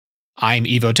I'm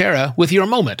Evo Terra with your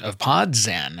moment of Pod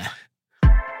Zen.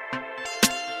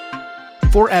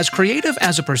 For as creative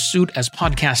as a pursuit as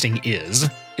podcasting is,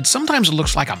 it sometimes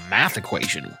looks like a math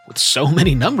equation with so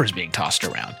many numbers being tossed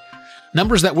around.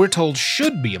 Numbers that we're told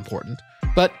should be important,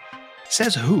 but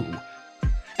says who?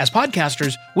 As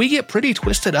podcasters, we get pretty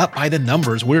twisted up by the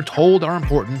numbers we're told are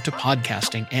important to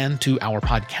podcasting and to our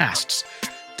podcasts.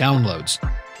 Downloads,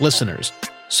 listeners,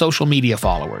 social media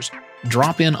followers,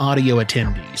 drop-in audio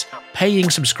attendees, paying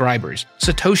subscribers,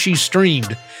 Satoshi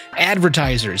streamed,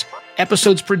 advertisers,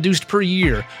 episodes produced per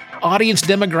year, audience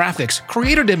demographics,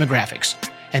 creator demographics,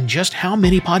 and just how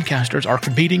many podcasters are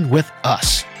competing with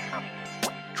us.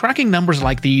 Tracking numbers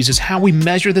like these is how we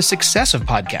measure the success of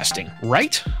podcasting,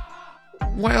 right?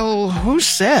 Well, who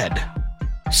said?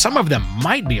 Some of them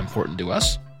might be important to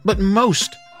us, but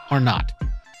most are not.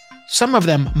 Some of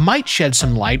them might shed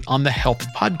some light on the health of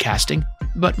podcasting,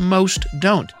 but most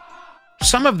don't.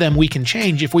 Some of them we can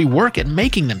change if we work at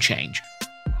making them change,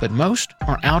 but most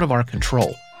are out of our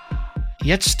control.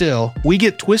 Yet still, we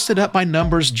get twisted up by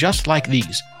numbers just like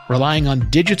these, relying on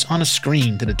digits on a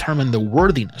screen to determine the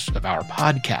worthiness of our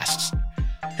podcasts.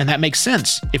 And that makes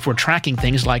sense if we're tracking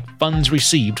things like funds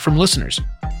received from listeners.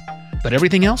 But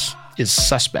everything else is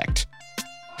suspect.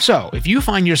 So, if you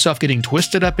find yourself getting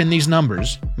twisted up in these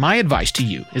numbers, my advice to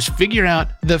you is figure out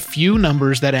the few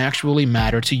numbers that actually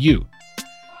matter to you,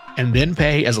 and then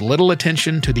pay as little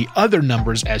attention to the other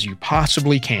numbers as you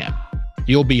possibly can.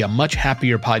 You'll be a much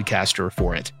happier podcaster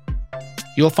for it.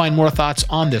 You'll find more thoughts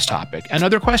on this topic and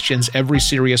other questions every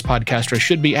serious podcaster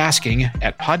should be asking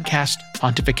at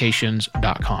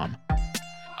podcastpontifications.com.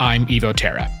 I'm Evo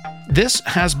Terra. This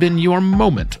has been your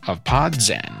moment of Pod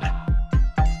Zen.